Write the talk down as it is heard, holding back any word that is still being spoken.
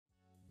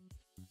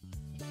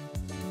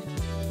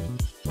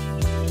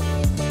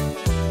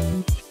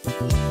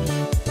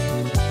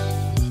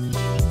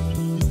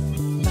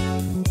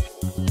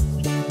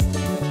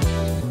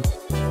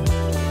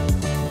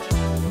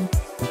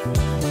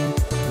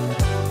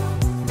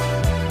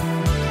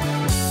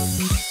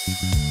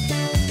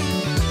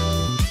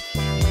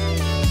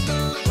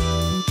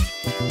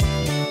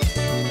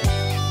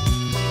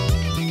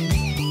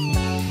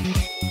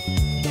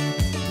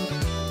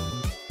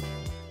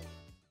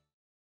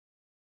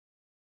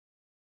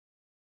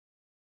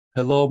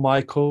Hello,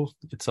 Michael.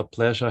 It's a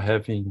pleasure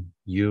having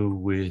you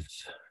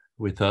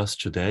with us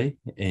today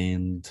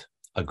and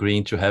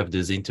agreeing to have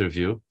this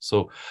interview.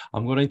 So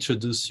I'm going to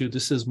introduce you.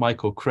 This is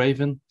Michael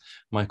Craven,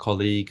 my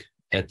colleague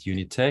at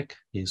UNITEC.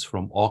 He's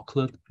from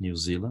Auckland, New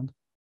Zealand.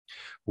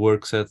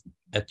 Works at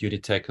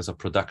UNITEC as a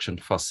production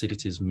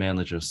facilities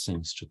manager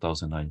since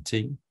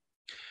 2019.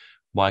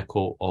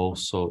 Michael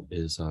also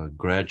is a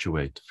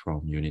graduate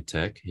from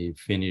UNITEC. He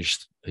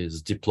finished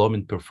his diploma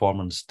in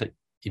performance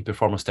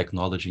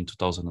technology in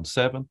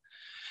 2007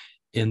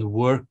 and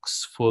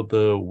works for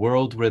the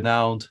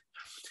world-renowned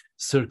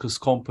circus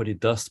company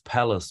Dust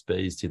Palace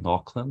based in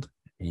Auckland,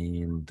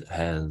 and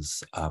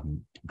has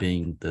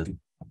been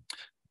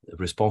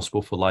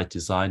responsible for light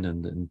design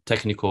and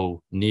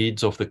technical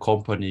needs of the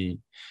company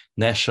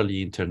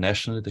nationally,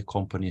 internationally. The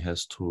company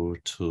has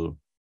toured to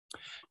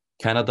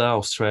Canada,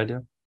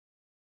 Australia,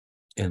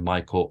 and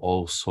Michael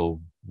also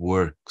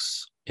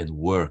works and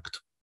worked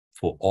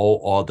for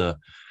all other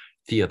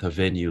theater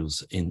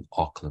venues in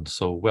Auckland.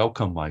 So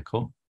welcome,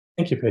 Michael.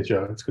 Thank you,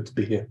 Pedro. It's good to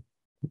be here.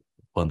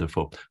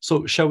 Wonderful.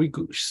 So shall we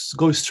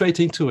go straight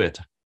into it?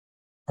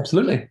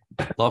 Absolutely.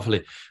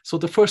 Lovely. So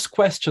the first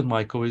question,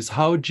 Michael, is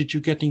how did you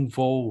get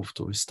involved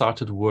or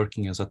started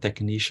working as a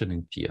technician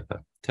in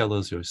theater? Tell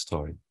us your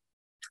story.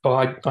 Well,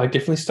 I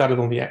definitely started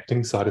on the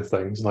acting side of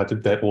things, and I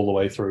did that all the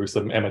way through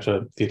some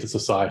amateur theatre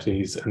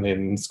societies and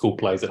then school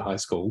plays at high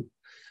school.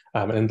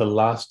 And in the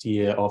last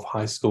year of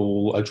high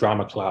school, a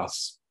drama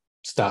class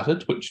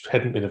started, which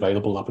hadn't been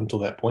available up until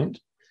that point.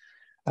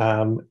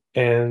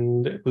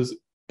 And it was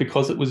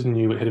because it was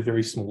new, it had a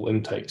very small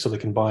intake. So they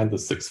combined the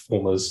sixth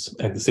formers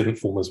and the seventh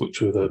formers,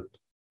 which were the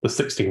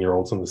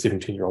 16-year-olds and the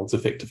 17-year-olds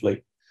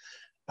effectively.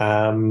 The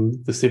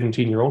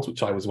 17-year-olds,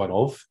 which I was one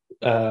of,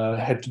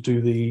 had to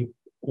do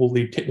all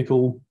the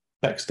technical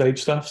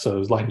backstage stuff. So it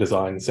was lighting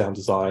design, sound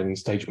design,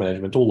 stage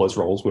management, all those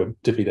roles were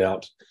divvied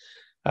out.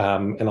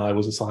 And I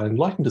was assigned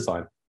lighting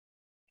design.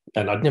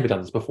 And I'd never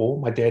done this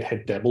before. My dad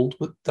had dabbled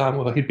with,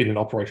 well, he'd been an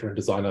operator and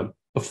designer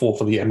before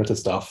for the amateur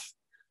stuff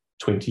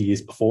 20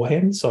 years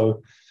beforehand.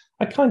 So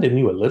I kind of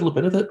knew a little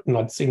bit of it, and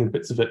I'd seen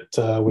bits of it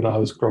when I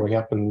was growing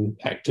up and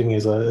acting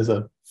as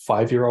a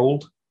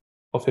 5-year-old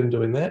of him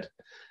doing that.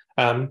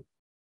 But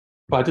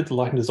I did the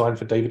lighting design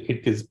for David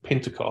Edgar's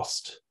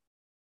Pentecost,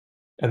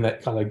 and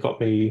that kind of got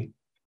me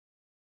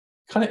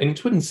kind of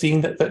into it and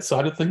seeing that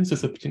side of things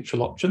as a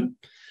potential option.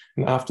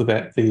 And after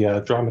that,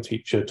 the drama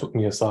teacher took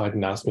me aside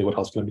and asked me what I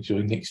was going to be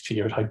doing next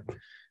year. And I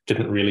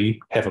didn't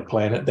really have a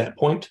plan at that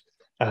point.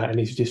 And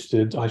he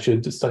suggested I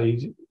should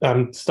study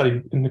in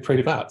the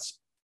creative arts.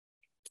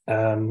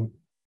 I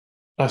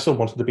still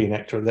wanted to be an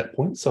actor at that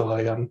point. So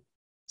I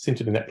sent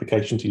in an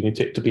application to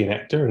UNITEC to be an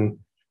actor and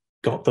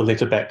got the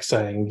letter back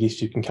saying,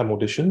 yes, you can come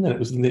audition. And it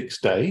was the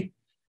next day.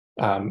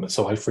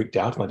 So I freaked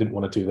out and I didn't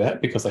want to do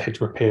that because I had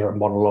to prepare a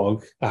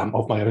monologue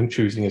of my own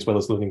choosing as well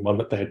as learning one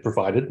that they had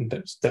provided. And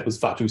that was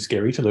far too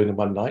scary to learn in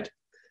one night.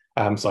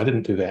 So I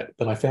didn't do that.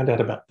 But I found out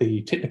about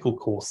the technical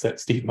course that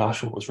Steve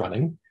Marshall was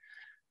running.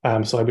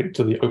 So I went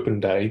to the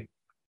open day.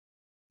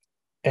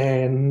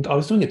 And I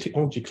was doing a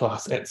technology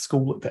class at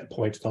school at that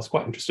point. And I was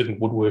quite interested in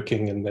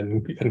woodworking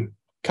and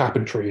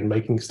carpentry and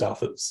making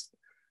stuff. It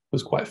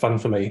was quite fun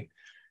for me.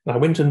 And I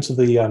went into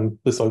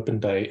this open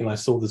day and I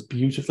saw this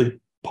beautifully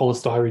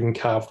polystyrene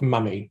carved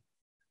mummy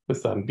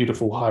with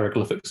beautiful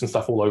hieroglyphics and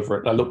stuff all over it.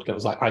 And I looked and I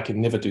was like, I can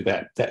never do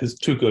that. That is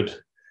too good.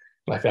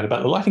 And I found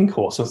about the lighting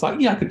course. I was like,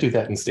 yeah, I could do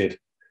that instead.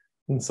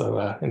 And so,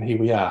 and here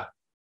we are.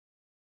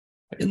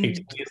 18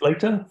 years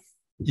later.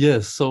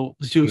 Yes. So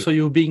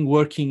you've been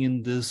working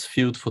in this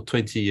field for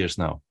 20 years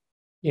now.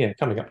 Yeah,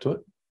 coming up to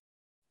it.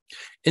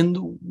 And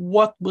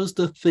what was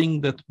the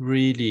thing that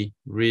really,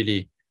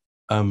 really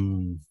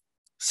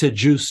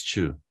seduced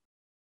you?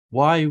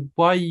 Why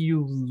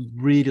you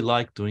really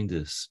like doing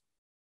this?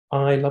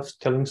 I love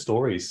telling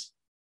stories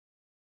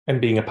and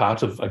being a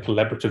part of a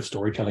collaborative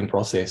storytelling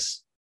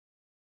process.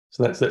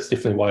 So that's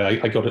definitely why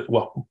I got it.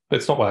 Well,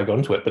 it's not why I got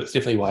into it, but it's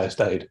definitely why I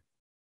stayed.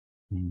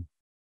 Mm.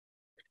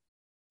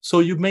 So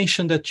you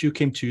mentioned that you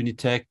came to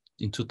UNITEC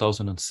in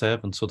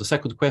 2007. So the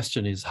second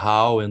question is,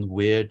 how and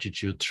where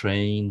did you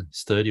train,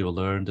 study, or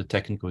learn the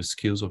technical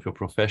skills of your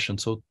profession?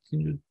 So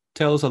can you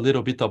tell us a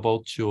little bit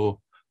about your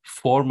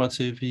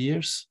formative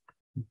years?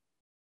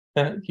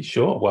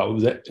 Sure. Well, it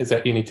was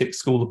at UNITEC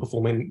School of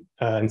Performing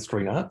and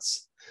Screen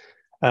Arts.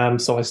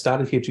 So I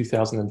started here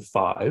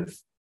 2005,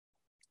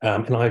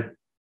 and I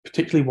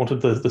particularly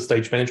wanted the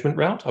stage management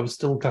route. I was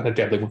still kind of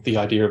dabbling with the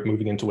idea of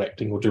moving into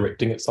acting or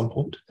directing at some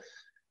point.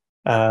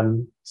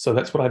 So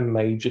that's what I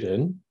majored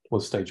in,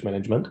 was stage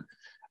management.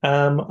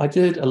 I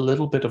did a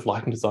little bit of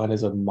lighting design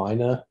as a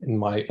minor in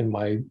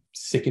my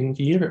second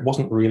year.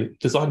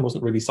 Design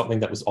wasn't really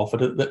something that was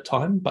offered at that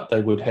time, but they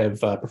would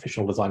have a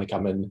professional designer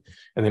come in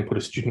and then put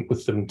a student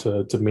with them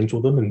to mentor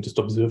them and just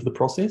observe the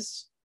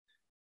process.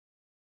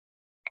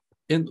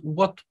 And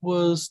what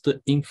was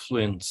the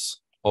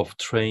influence of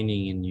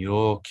training in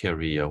your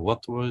career?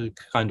 What were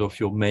kind of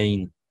your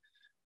main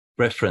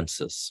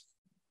references?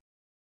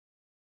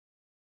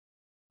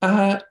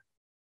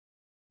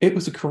 It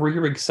was a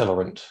career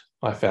accelerant,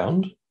 I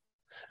found.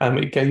 I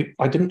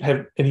didn't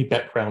have any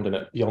background in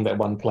it beyond that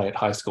one play at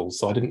high school,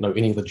 so I didn't know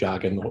any of the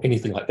jargon or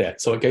anything like that.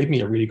 So it gave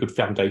me a really good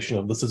foundation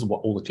of this is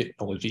what all the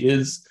technology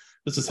is,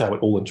 this is how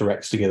it all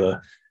interacts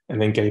together,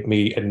 and then gave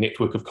me a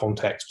network of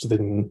contacts so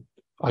then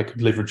I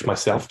could leverage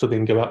myself to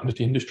then go out into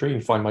the industry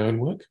and find my own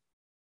work.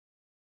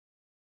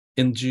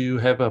 And do you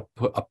have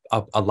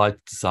a light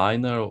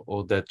designer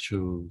or that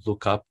you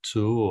look up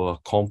to, or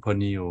a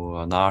company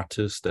or an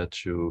artist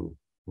that you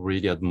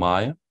really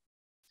admire?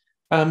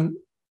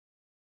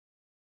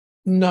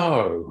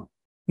 No,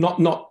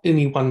 not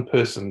any one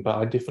person, but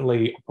I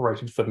definitely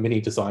operated for many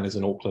designers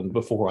in Auckland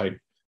before I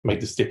made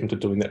the step into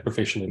doing that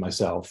professionally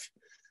myself.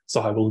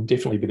 So I will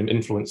definitely been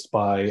influenced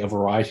by a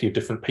variety of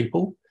different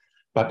people,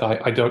 but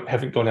I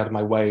haven't gone out of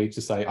my way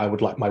to say I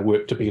would like my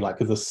work to be like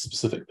this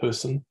specific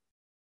person.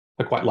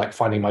 I quite like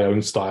finding my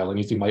own style and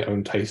using my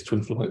own taste to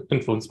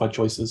influence my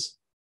choices.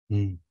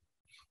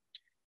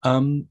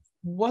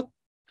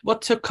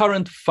 What's your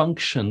current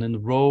function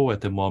and role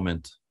at the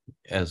moment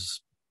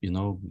as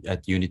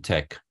at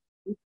UNITEC?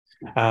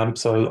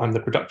 So I'm the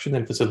production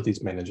and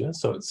facilities manager.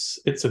 So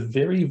it's a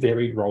very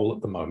varied role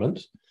at the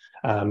moment.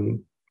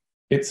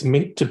 It's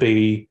meant to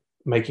be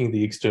making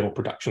the external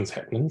productions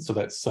happening. So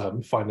that's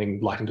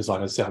finding lighting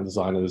designers, sound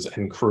designers,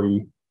 and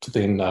crew to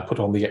then put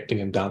on the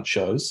acting and dance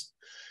shows,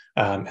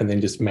 and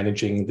then just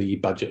managing the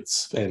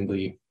budgets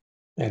and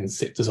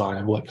set design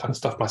and all that kind of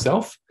stuff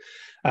myself.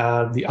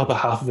 The other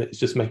half of it is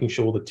just making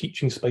sure the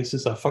teaching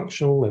spaces are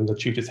functional and the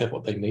tutors have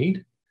what they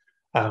need.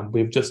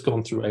 We've just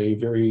gone through a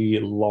very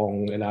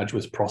long and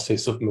arduous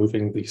process of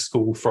moving the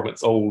school from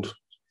its old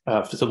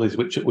facilities,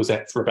 which it was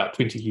at for about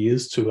 20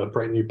 years, to a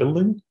brand new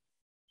building.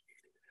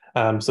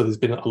 So there's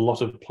been a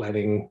lot of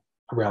planning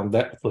around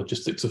that,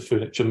 logistics of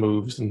furniture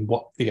moves and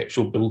what the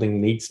actual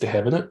building needs to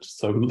have in it.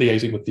 So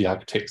liaising with the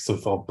architects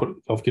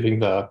of giving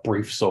the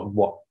briefs of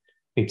what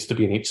needs to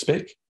be in each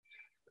spec.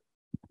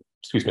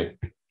 Excuse me.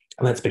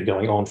 And that's been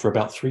going on for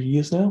about 3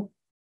 years now.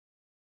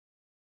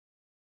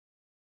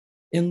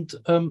 And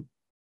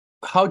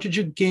how did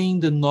you gain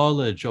the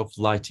knowledge of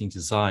lighting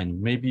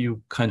design? Maybe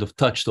you kind of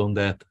touched on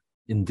that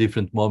in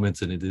different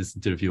moments in this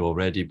interview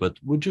already, but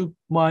would you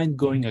mind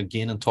going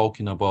again and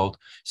talking about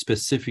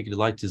specifically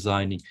light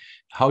designing?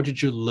 How did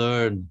you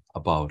learn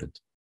about it?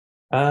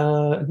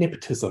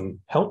 Nepotism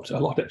helped a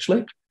lot,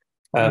 actually.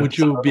 Would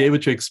you be able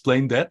to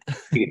explain that?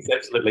 Yes,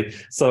 absolutely.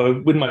 So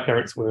when my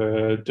parents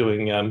were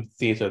doing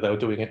theatre, they were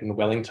doing it in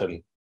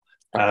Wellington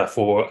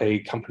for a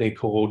company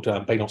called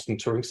Bain Austin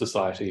Touring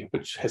Society,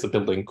 which has a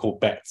building called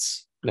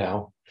BATS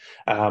now.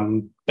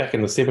 Back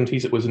in the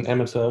 70s, it was an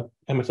amateur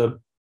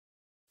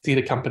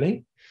theatre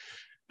company.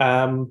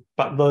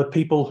 But the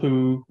people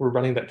who were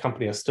running that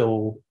company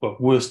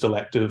were still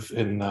active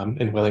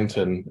in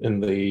Wellington in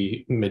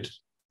the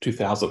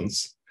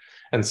mid-2000s.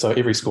 And so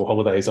every school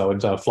holidays, I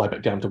would fly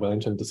back down to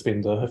Wellington to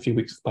spend a few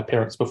weeks with my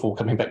parents before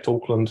coming back to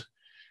Auckland.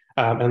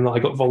 And I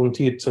got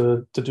volunteered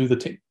to do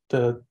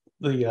the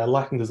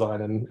lighting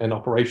design and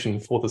operation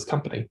for this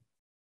company.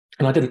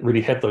 And I didn't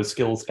really have those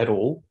skills at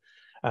all.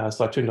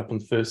 So I turned up on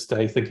the first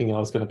day thinking I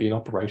was going to be an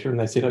operator, and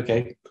they said,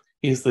 okay,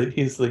 here's the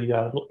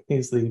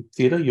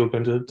theatre, you're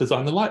going to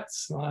design the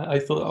lights. I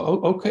thought,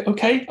 oh,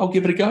 okay, I'll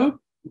give it a go.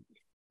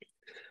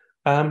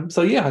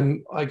 So yeah,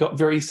 I got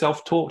very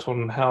self-taught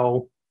on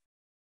how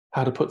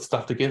to put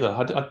stuff together.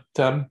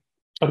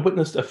 I'd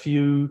witnessed a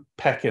few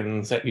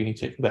pack-ins at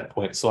UNITEC at that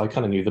point, so I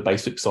kind of knew the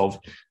basics of,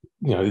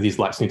 these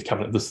lights need to come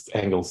in at this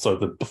angle so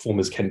the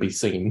performers can be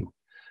seen.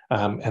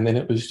 And then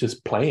it was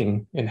just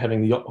playing and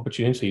having the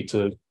opportunity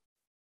to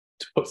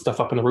put stuff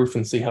up on a roof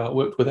and see how it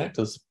worked with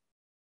actors.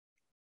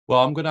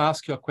 Well, I'm going to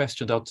ask you a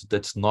question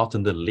that's not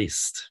in the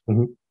list.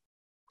 Mm-hmm.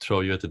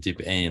 Throw you at the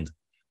deep end.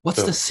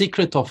 What's the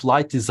secret of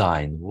light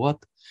design?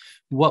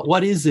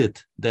 What is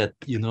it that,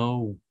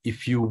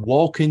 if you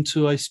walk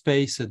into a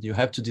space and you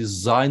have to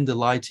design the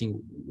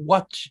lighting,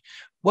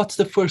 what's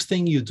the first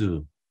thing you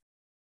do?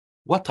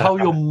 How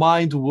your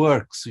mind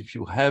works if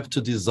you have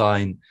to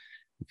design,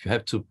 if you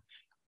have to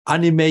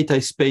animate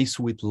a space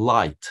with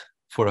light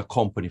for a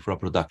company, for a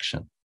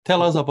production?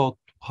 Tell us about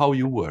how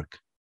you work.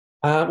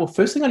 Well,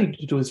 first thing I need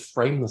to do is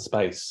frame the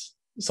space.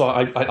 So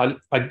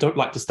I don't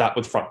like to start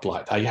with front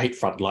light. I hate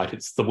front light.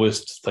 It's the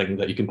worst thing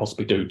that you can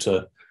possibly do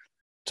to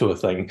a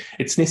thing.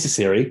 It's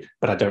necessary,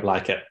 but I don't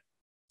like it.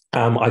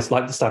 I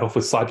like to start off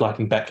with side light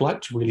and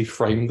backlight to really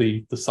frame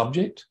the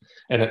subject,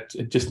 and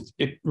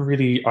it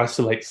really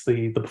isolates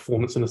the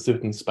performance in a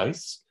certain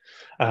space.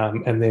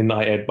 And then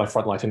I add my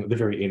front light in at the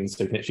very end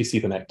so you can actually see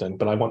them acting.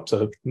 But I want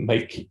to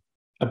make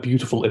a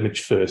beautiful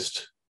image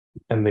first,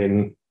 and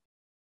then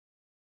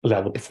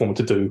allow the performer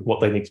to do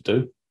what they need to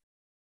do.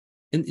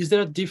 And is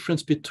there a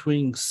difference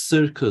between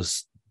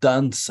circus,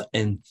 dance,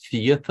 and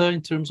theater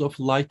in terms of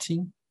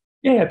lighting?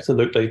 Yeah,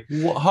 absolutely.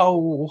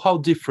 How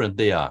different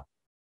they are?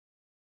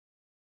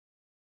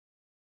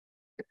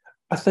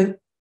 I think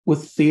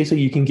with theatre,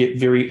 you can get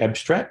very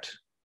abstract,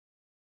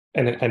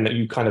 and that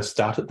you kind of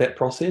start at that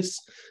process.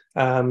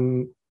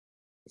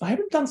 I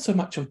haven't done so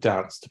much of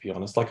dance, to be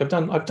honest. Like I've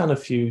done a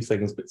few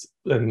things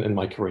in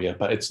my career,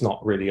 but it's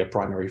not really a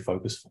primary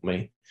focus for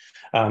me.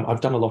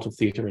 I've done a lot of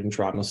theatre and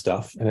drama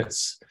stuff, and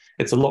it's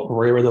a lot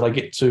rarer that I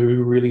get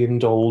to really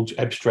indulge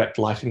abstract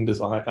lighting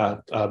design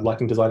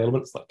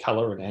elements like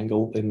colour and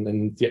angle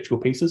in theatrical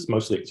pieces.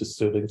 Mostly it's just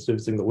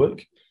servicing the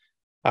work.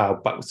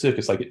 But with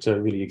circus, I get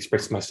to really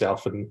express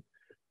myself and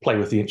play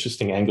with the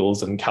interesting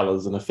angles and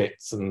colours and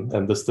effects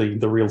and this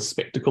the real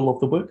spectacle of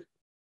the work.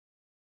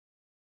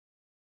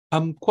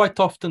 Quite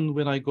often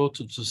when I go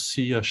to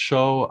see a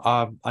show,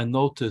 I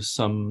notice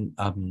some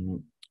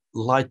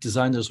light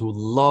designers who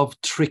love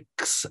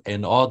tricks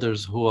and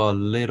others who are a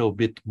little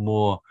bit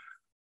more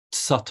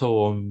subtle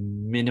or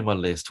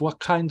minimalist. What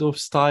kind of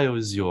style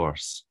is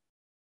yours?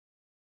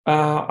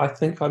 I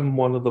think I'm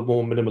one of the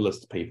more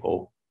minimalist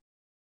people.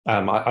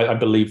 I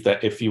believe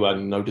that if you are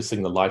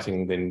noticing the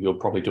lighting, then you're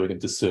probably doing a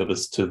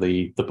disservice to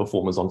the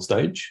performers on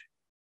stage.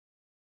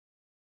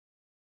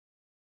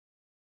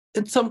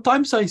 And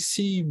sometimes I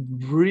see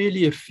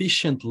really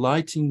efficient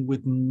lighting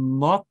with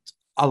not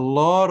a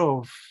lot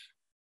of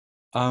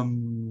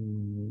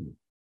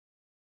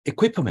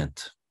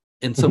equipment.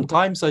 And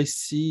sometimes I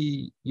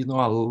see, a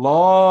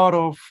lot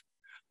of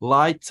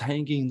lights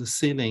hanging in the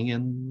ceiling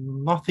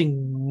and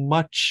nothing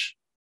much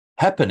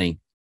happening.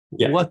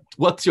 Yeah.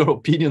 What's your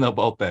opinion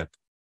about that?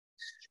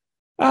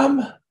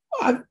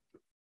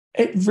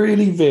 It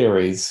really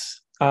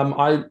varies.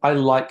 I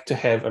like to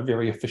have a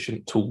very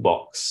efficient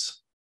toolbox.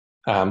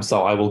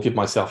 So I will give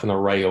myself an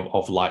array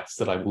of lights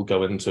that I will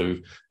go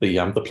into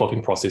the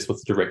plotting process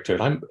with the director.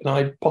 And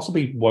I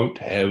possibly won't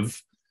have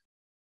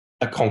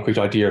a concrete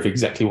idea of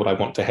exactly what I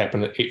want to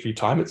happen at every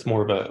time. It's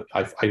more of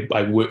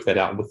I work that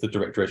out with the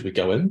director as we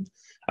go in.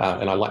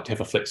 And I like to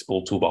have a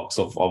flexible toolbox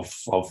of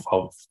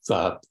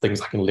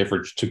things I can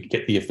leverage to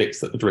get the effects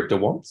that the director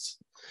wants.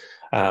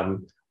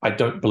 I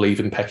don't believe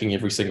in packing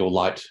every single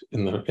light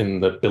in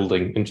the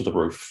building into the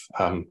roof.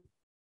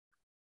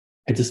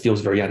 It just feels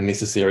very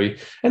unnecessary.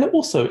 And it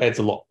also adds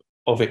a lot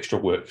of extra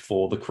work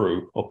for the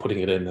crew of putting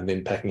it in and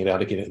then packing it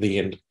out again at the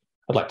end.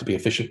 I'd like to be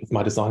efficient with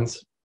my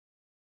designs.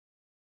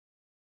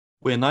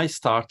 When I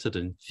started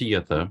in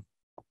theater,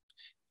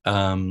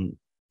 the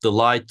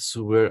lights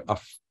were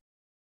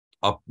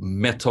a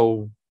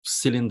metal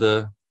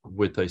cylinder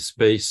with a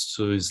space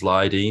to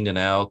slide in and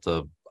out,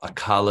 a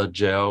color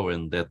gel,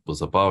 and that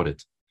was about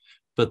it.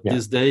 But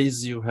these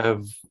days you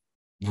have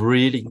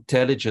really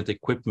intelligent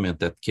equipment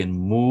that can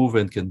move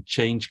and can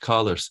change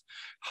colors.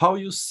 How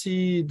you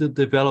see the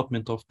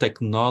development of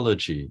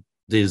technology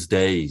these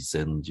days?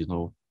 And,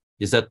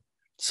 is that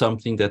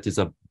something that is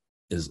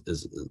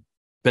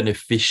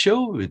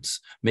beneficial? It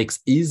makes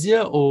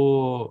easier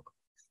or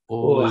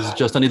is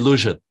just an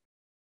illusion?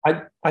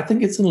 I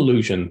think it's an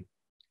illusion.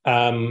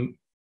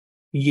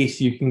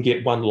 Yes, you can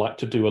get one light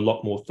to do a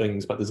lot more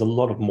things, but there's a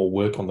lot of more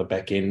work on the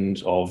back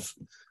end of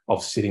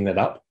setting that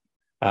up.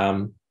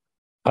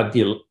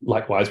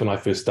 Likewise, when I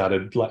first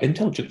started,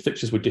 intelligent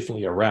fixtures were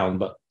definitely around,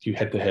 but you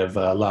had to have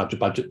a larger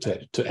budget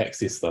to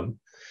access them.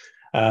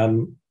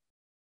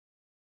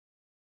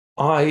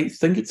 I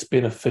think it's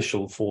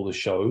beneficial for the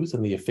shows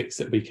and the effects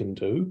that we can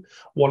do.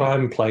 What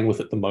I'm playing with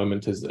at the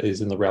moment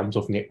is in the realms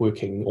of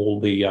networking all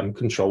the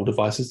control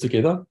devices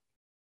together.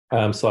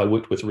 So I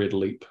worked with Red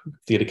Leap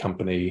Theatre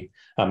Company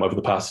over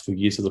the past few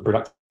years as a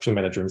production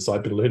manager, and so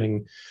I've been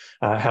learning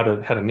how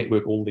to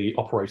network all the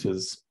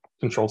operators'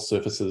 control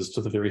surfaces to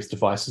the various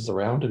devices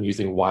around and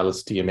using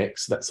wireless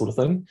DMX, that sort of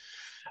thing.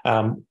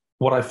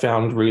 What I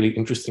found really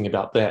interesting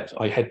about that,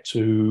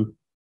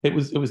 it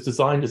was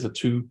designed as a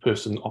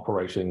two-person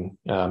operating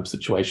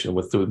situation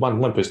with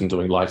one person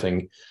doing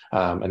lighting,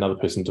 another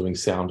person doing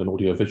sound and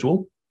audio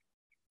visual.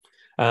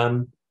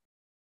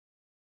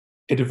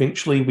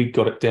 Eventually we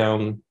got it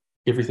down.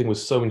 Everything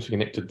was so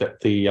interconnected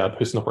that the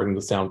person operating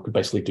the sound could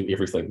basically do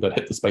everything. They'd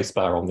hit the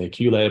spacebar on their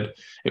QLab,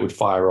 it would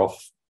fire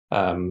off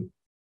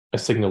a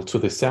signal to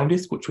the sound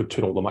desk, which would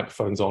turn all the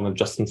microphones on and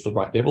adjust them to the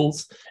right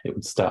levels. It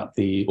would start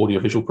the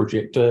audiovisual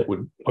projector, it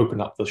would open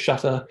up the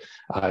shutter,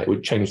 it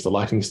would change the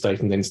lighting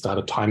state and then start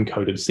a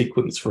time-coded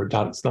sequence for a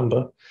dance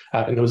number.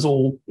 And it was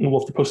all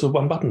off the push of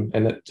one button,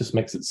 and it just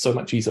makes it so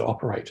much easier to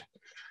operate.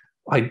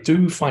 I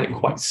do find it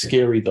quite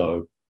scary,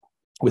 though,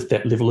 with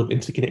that level of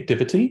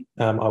interconnectivity.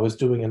 I was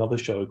doing another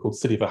show called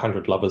City of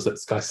 100 Lovers at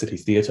Sky City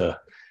Theatre,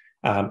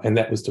 and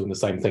that was doing the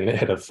same thing. It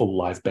had a full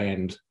live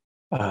band.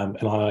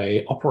 And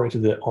I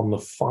operated it on the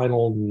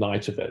final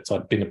night of it. So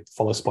I'd been a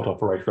follow spot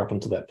operator up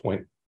until that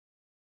point.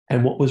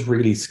 And what was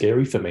really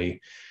scary for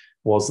me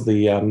was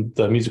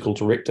the musical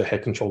director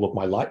had control of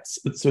my lights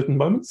at certain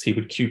moments. He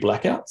would cue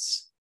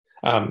blackouts.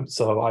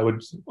 So I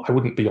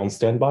wouldn't be on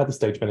standby. The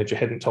stage manager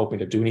hadn't told me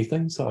to do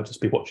anything. So I'd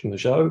just be watching the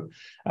show.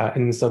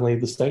 And then suddenly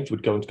the stage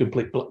would go into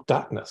complete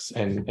darkness.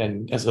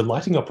 And as a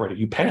lighting operator,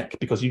 you panic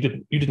because you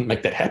didn't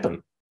make that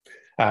happen.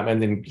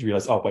 And then you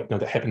realize, oh, wait, no,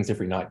 that happens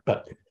every night.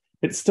 But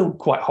it's still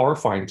quite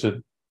horrifying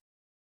to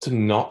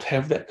not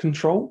have that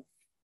control.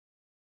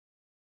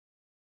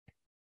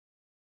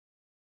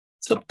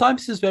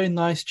 Sometimes it's very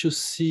nice to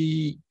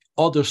see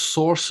other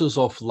sources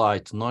of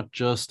light, not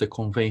just the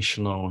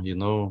conventional,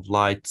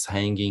 lights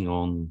hanging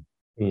on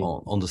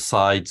the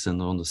sides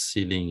and on the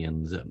ceiling.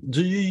 And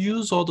do you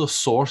use other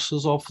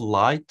sources of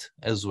light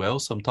as well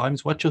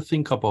sometimes? What do you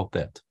think about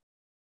that?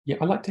 Yeah,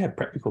 I like to have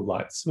practical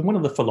lights. And one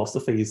of the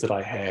philosophies that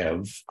I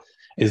have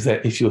is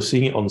that if you're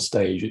seeing it on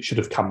stage, it should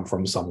have come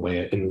from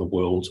somewhere in the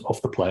world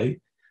of the play.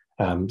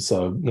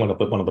 So one of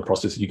the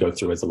processes you go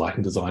through as a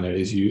lighting designer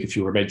is if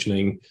you're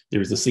imagining there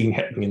is a scene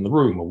happening in the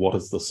room, or what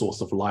is the source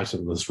of light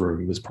in this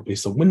room? There's probably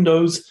some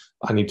windows.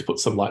 I need to put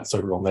some lights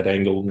over on that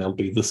angle, and there'll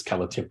be this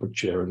color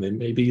temperature, and then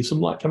maybe some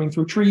light coming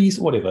through trees,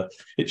 whatever.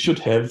 It should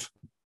have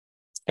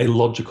a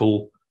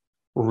logical,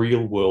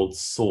 real world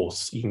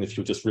source, even if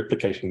you're just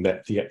replicating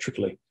that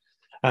theatrically.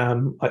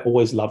 I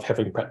always love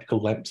having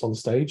practical lamps on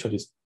stage.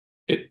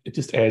 It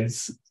just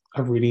adds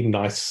a really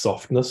nice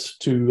softness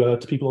to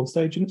people on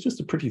stage, and it's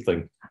just a pretty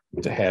thing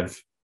to have.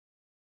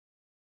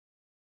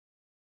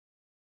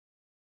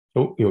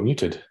 Oh, you're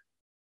muted.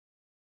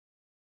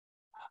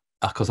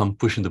 Because I'm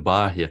pushing the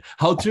bar here.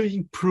 How do you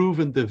improve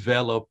and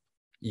develop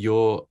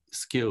your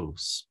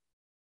skills?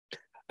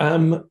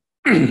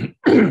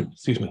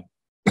 Excuse me.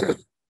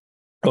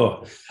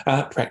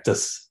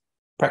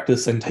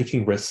 Practice and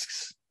taking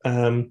risks.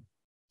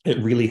 It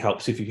really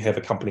helps if you have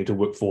a company to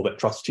work for that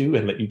trusts you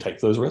and let you take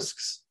those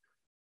risks.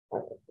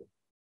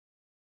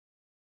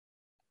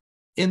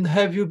 And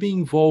have you been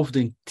involved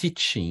in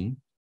teaching,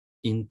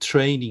 in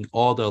training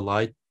other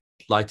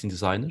lighting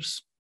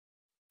designers?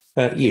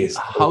 Yes.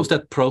 How's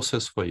that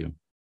process for you?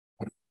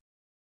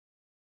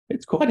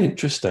 It's quite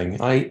interesting.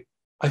 I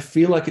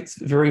feel like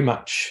it's very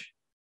much,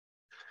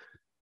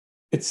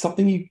 it's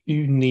something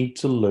you need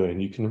to learn.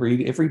 You can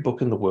read every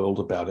book in the world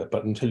about it,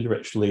 but until you're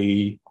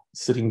actually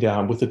sitting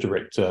down with a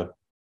director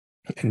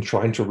and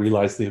trying to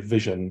realize their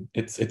vision,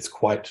 it's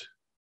quite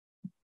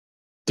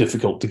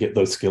difficult to get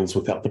those skills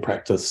without the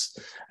practice.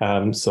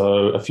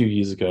 So a few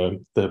years ago,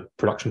 the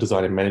production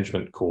design and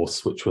management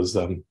course, which was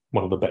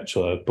one of the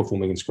Bachelor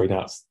Performing and Screen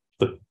Arts,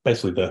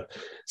 basically the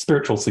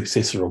spiritual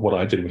successor of what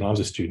I did when I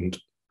was a student.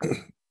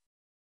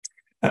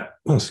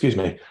 Excuse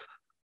me.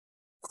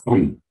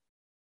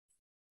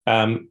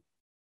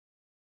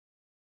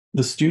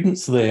 The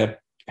students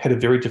there had a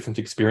very different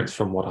experience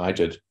from what I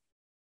did.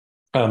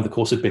 The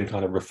course had been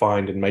kind of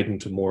refined and made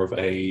into more of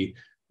a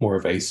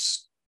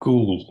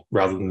school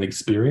rather than an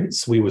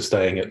experience. We were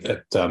staying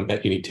at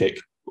UNITEC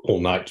all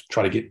night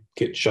trying to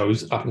get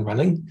shows up and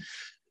running,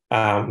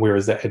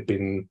 whereas that had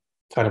been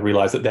kind of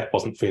realized that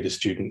wasn't fair to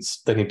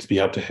students. They need to be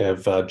able to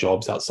have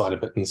jobs outside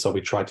of it, and so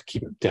we tried to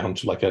keep it down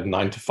to like a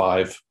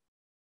 9-to-5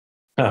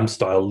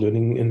 style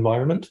learning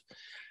environment.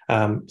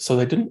 So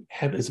they didn't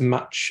have as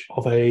much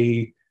of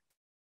an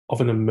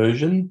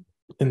immersion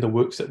in the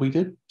works that we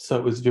did. So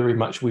it was very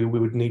much we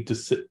would need to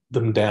sit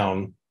them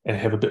down and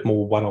have a bit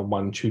more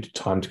one-on-one tutor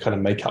time to kind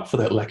of make up for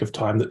that lack of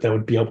time that they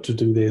would be able to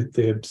do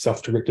their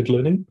self-directed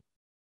learning.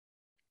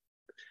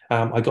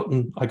 I got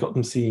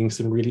them seeing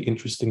some really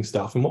interesting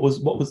stuff, and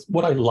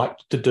what I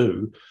liked to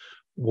do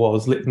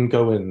was let them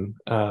go in.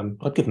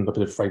 I'd give them a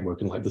bit of framework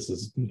and like, this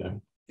is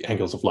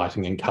angles of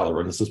lighting and color,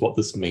 and this is what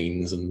this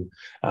means, and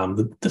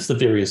just the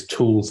various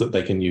tools that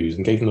they can use,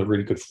 and gave them a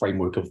really good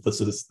framework of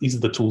these are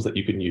the tools that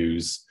you can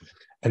use.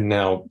 And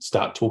now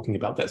start talking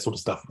about that sort of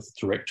stuff with the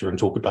director and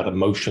talk about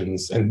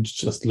emotions and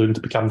just learn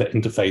to become that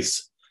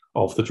interface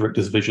of the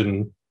director's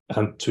vision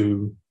and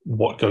to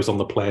what goes on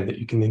the plan that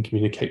you can then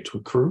communicate to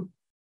a crew.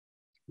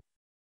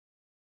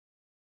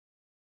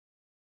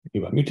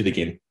 You are muted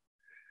again.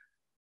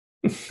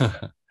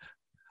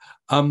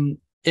 And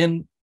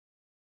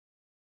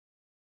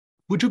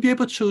would you be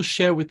able to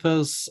share with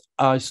us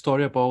a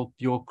story about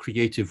your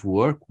creative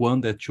work,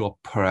 one that you're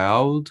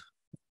proud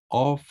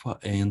of,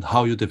 and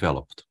how you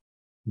developed?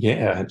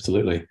 Yeah,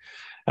 absolutely.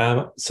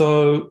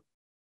 So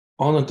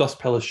on a Dos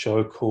Palace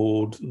show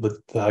called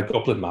the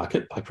Goblin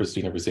Market by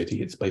Cristina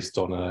Rossetti, it's based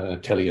on an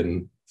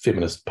Italian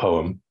feminist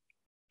poem.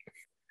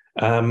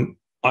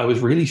 I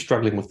was really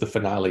struggling with the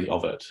finale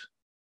of it.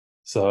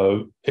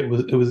 So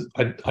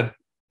I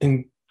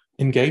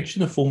engaged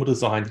in a form of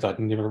design that I'd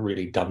never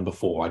really done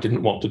before. I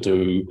didn't want to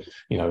do,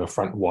 a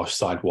front wash,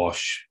 side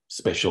wash,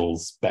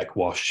 specials, back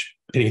wash,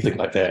 anything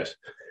like that.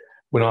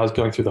 When I was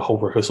going through the whole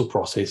rehearsal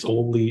process,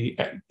 all the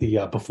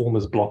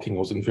performers' blocking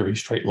was in very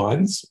straight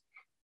lines.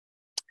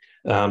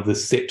 The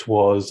set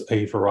was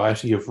a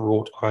variety of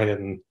wrought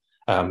iron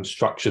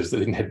structures that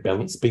then had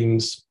balance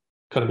beams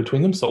kind of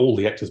between them. So all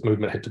the actors'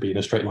 movement had to be in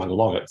a straight line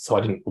along it. So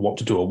I didn't want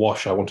to do a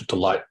wash. I wanted to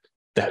light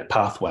that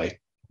pathway.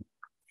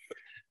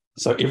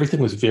 So everything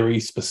was very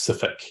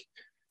specific.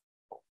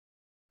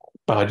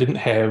 But I didn't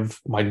have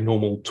my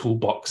normal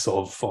toolbox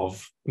of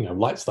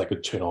lights that I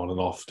could turn on and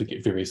off to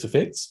get various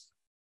effects.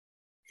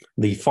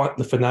 The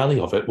finale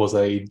of it was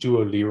a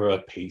duo lira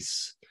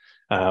piece.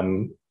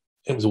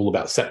 It was all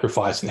about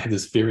sacrifice and had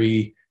this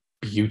very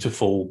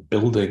beautiful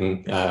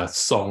building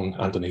song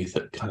underneath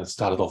it. Kind of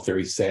started off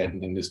very sad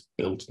and then just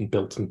built and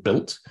built and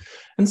built.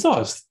 And so I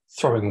was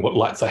throwing what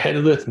lights I had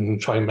at it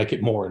and trying to make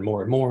it more and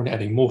more and more, and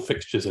adding more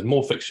fixtures and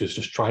more fixtures,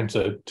 just trying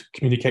to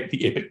communicate the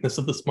epicness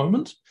of this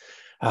moment.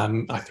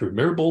 I threw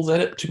mirror balls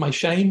at it, to my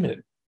shame.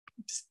 It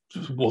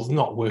just was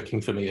not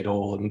working for me at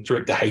all, and the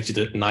director hated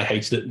it and I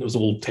hated it, and it was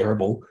all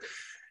terrible.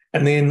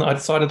 And then I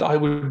decided I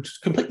would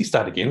completely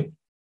start again.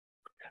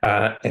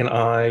 And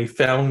I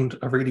found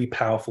a really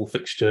powerful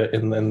fixture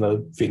in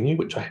the venue,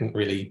 which I hadn't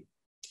really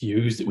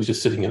used. It was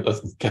just sitting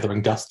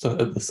gathering dust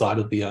at the side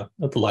of the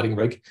lighting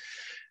rig.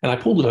 And I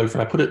pulled it over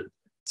and I put it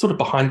sort of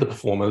behind the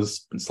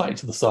performers, slightly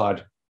to the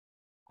side,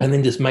 and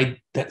then just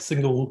made that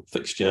single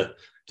fixture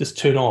just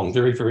turn on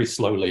very, very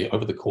slowly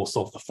over the course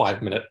of the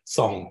 5-minute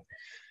song.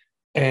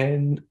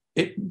 And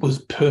it was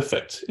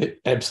perfect. It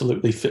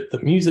absolutely fit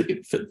the music.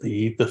 It fit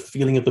the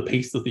feeling of the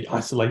piece, of the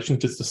isolation,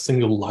 just a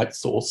single light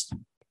source.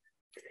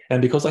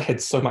 And because I had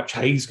so much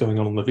haze going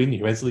on in the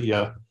venue, as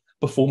the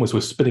performers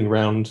were spinning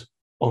around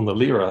on the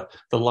lyra,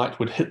 the light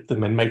would hit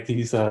them and make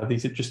these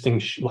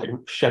interesting like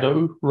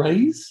shadow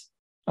rays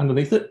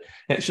underneath it.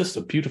 And it's just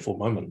a beautiful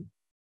moment.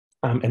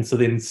 And so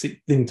then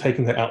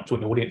taking that out to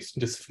an audience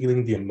and just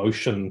feeling the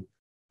emotion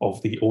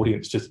of the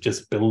audience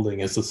just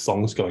building as the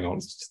song's going on.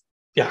 It's just,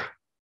 yeah,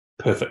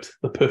 perfect.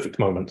 The perfect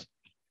moment.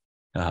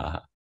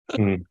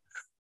 And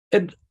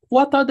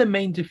what are the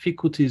main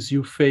difficulties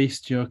you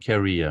faced in your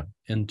career?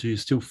 And do you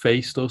still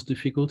face those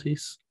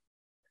difficulties?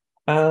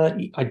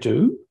 I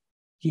do,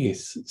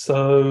 yes.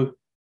 So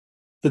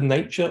the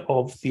nature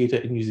of theatre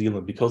in New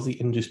Zealand, because the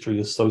industry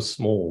is so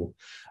small,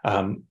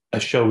 a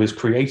show is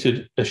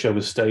created, a show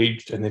is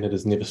staged, and then it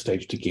is never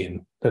staged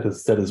again. That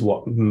is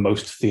what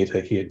most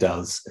theatre here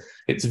does.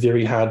 It's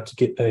very hard to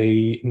get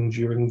an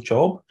enduring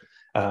job.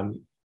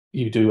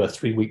 You do a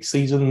 3-week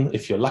season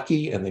if you're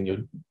lucky, and then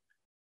you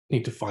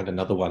need to find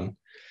another one.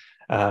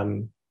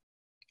 And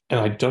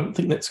I don't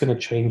think that's going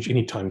to change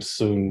anytime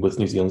soon with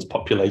New Zealand's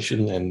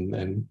population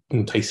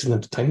and taste in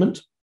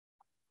entertainment.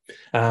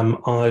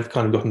 I've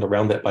kind of gotten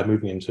around that by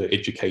moving into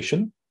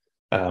education.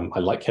 I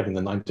like having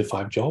the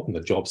 9-to-5 job and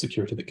the job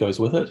security that goes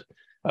with it.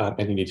 And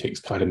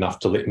UNITEC's kind enough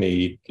to let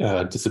me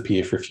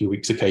disappear for a few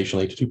weeks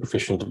occasionally to do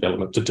professional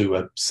development, to do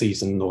a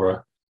season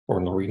or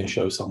an arena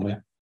show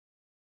somewhere.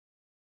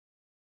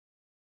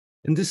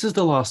 And this is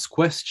the last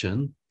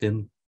question.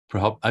 Then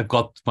perhaps I've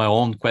got my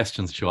own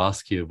questions to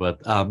ask you, but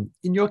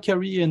in your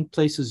career and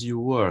places you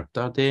worked,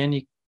 are there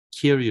any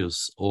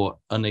curious or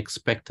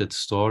unexpected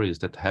stories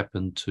that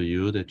happened to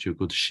you that you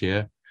could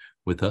share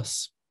with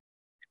us?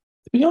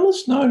 To be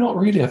honest, no, not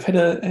really. I've had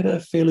a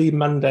fairly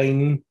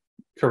mundane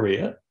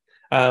career.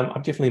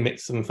 I've definitely met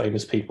some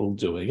famous people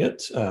doing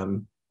it.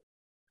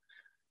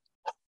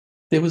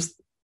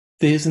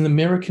 There's an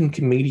American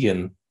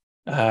comedian,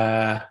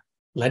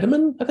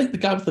 Letterman, I think, the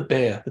guy with the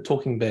bear, the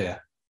talking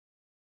bear.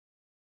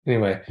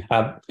 Anyway,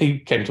 he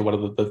came to one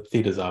of the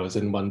theatres I was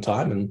in one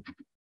time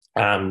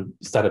and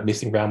started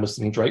messing around with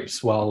some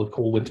drapes while the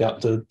call went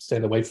out to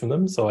stand away from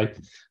them. So I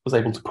was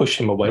able to push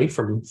him away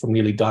from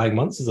nearly dying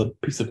once as a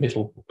piece of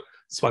metal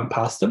swung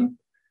past him.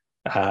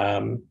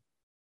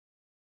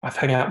 I've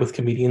hung out with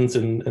comedians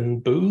in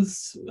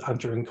booths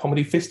during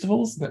comedy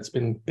festivals, and that's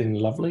been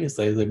lovely as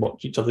they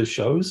watch each other's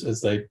shows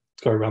as they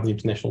go around the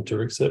international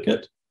touring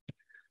circuit.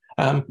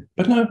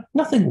 But no,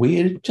 nothing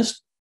weird.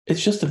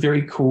 It's just a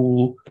very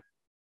cool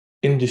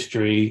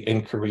industry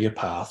and career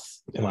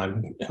path, and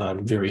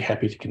I'm very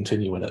happy to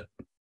continue in it.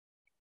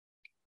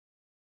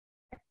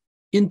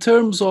 In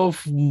terms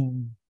of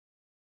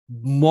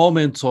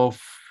moments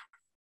of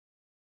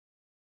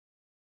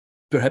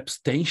perhaps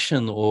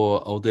tension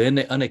or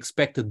the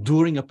unexpected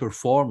during a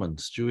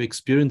performance, do you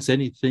experience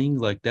anything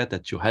like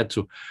that you had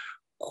to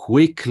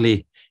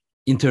quickly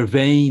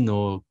intervene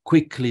or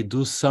quickly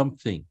do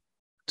something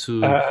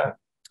to...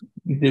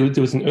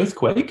 There was an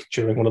earthquake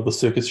during one of the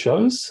circus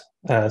shows.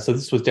 So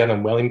this was down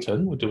in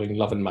Wellington. We're doing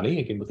Love and Money,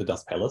 again with the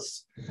Dust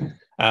Palace.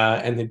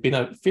 And there'd been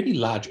a fairly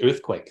large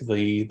earthquake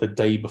the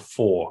day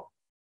before.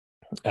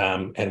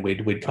 And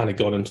we'd kind of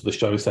gone into the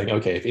show saying,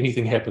 okay, if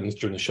anything happens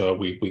during the show,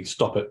 we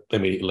stop it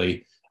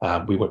immediately.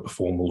 We won't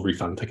perform, we'll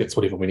refund tickets,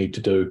 whatever we need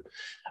to do.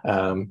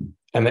 And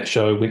that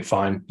show went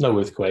fine, no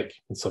earthquake.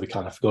 And so we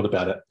kind of forgot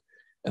about it.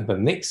 And the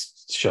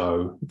next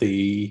show,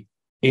 the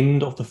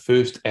end of the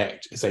first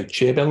act is a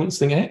chair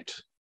balancing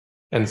act.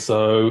 And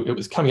so it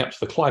was coming up to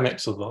the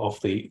climax of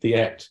the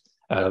act.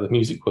 The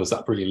music was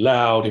up really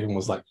loud. Everyone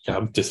was like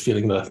just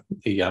feeling the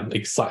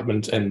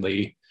excitement and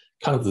the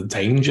kind of the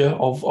danger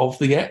of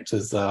the act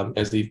as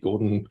Eve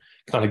Gordon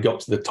kind of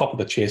got to the top of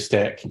the chair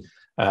stack.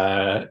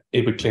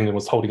 Edward Clendenin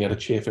was holding out a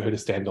chair for her to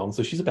stand on.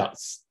 So she's about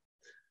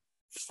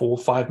 4 or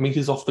 5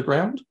 meters off the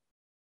ground.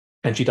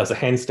 And she does a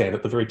handstand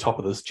at the very top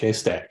of this chair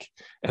stack.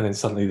 And then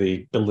suddenly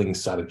the building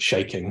started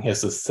shaking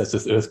as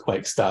this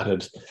earthquake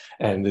started.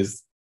 And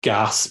there's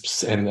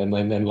gasps and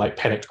then like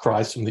panicked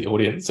cries from the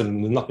audience,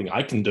 and there's nothing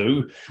I can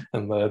do.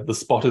 And the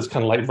spotters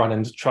kind of like run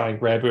in to try and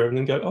grab her and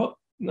then go, oh,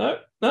 no,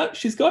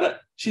 she's got it.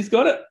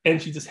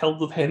 And she just held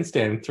the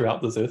handstand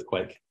throughout this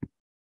earthquake.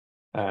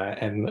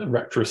 and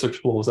rapturous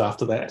applause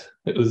after that.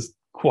 It was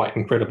quite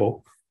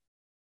incredible.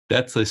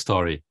 That's a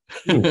story.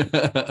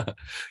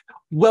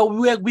 Well,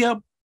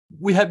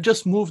 we have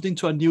just moved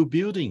into a new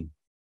building,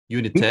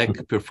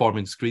 UNITEC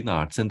Performing Screen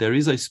Arts, and there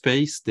is a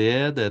space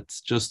there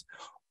that's just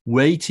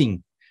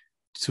waiting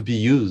to be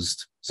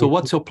used. So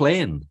what's your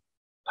plan?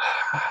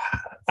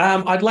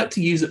 I'd like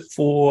to use it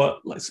for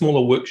like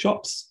smaller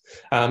workshops.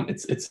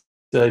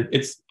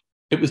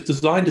 It was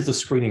designed as a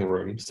screening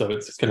room, so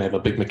it's going to have a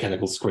big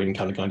mechanical screen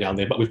kind of going down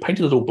there, but we've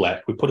painted it all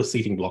black. We put a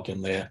seating block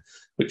in there,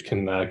 which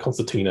can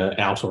concertina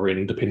out or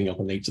in, depending on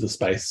the needs of the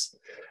space.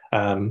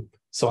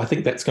 So I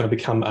think that's going to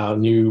become our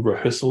new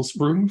rehearsals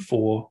room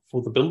for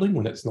the building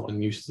when it's not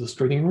in use as a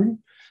screening room,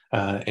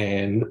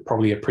 and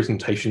probably a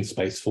presentation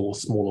space for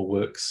smaller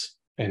works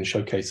and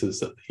showcases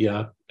that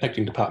the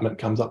acting department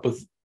comes up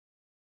with.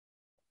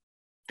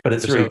 But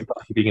it's really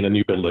exciting being in a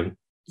new building.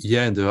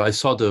 Yeah, and I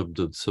saw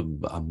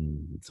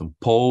some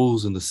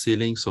poles in the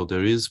ceiling, so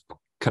there is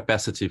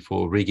capacity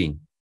for rigging.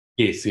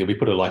 Yes, yeah, we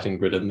put a lighting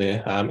grid in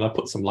there, and I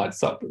put some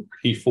lights up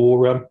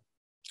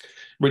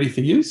ready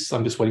for use.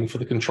 I'm just waiting for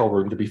the control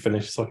room to be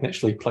finished so I can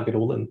actually plug it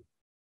all in.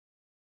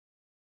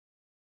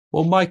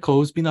 Well,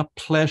 Michael, it's been a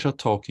pleasure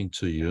talking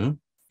to you.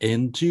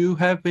 And do you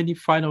have any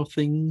final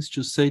things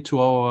to say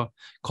to our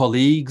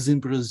colleagues in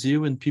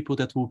Brazil and people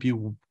that will be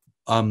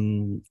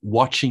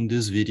watching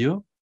this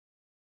video?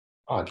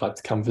 I'd like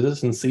to come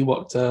visit and see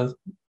what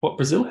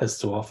Brazil has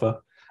to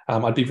offer.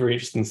 I'd be very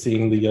interested in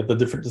seeing the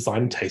different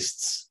design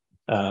tastes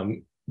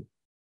in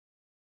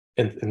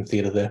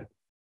theatre there.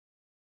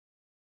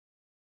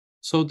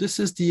 So this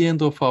is the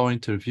end of our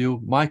interview.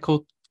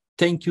 Michael,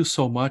 thank you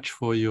so much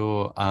for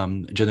your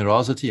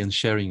generosity and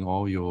sharing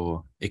all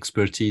your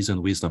expertise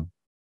and wisdom.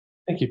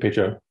 Thank you,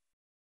 Pedro.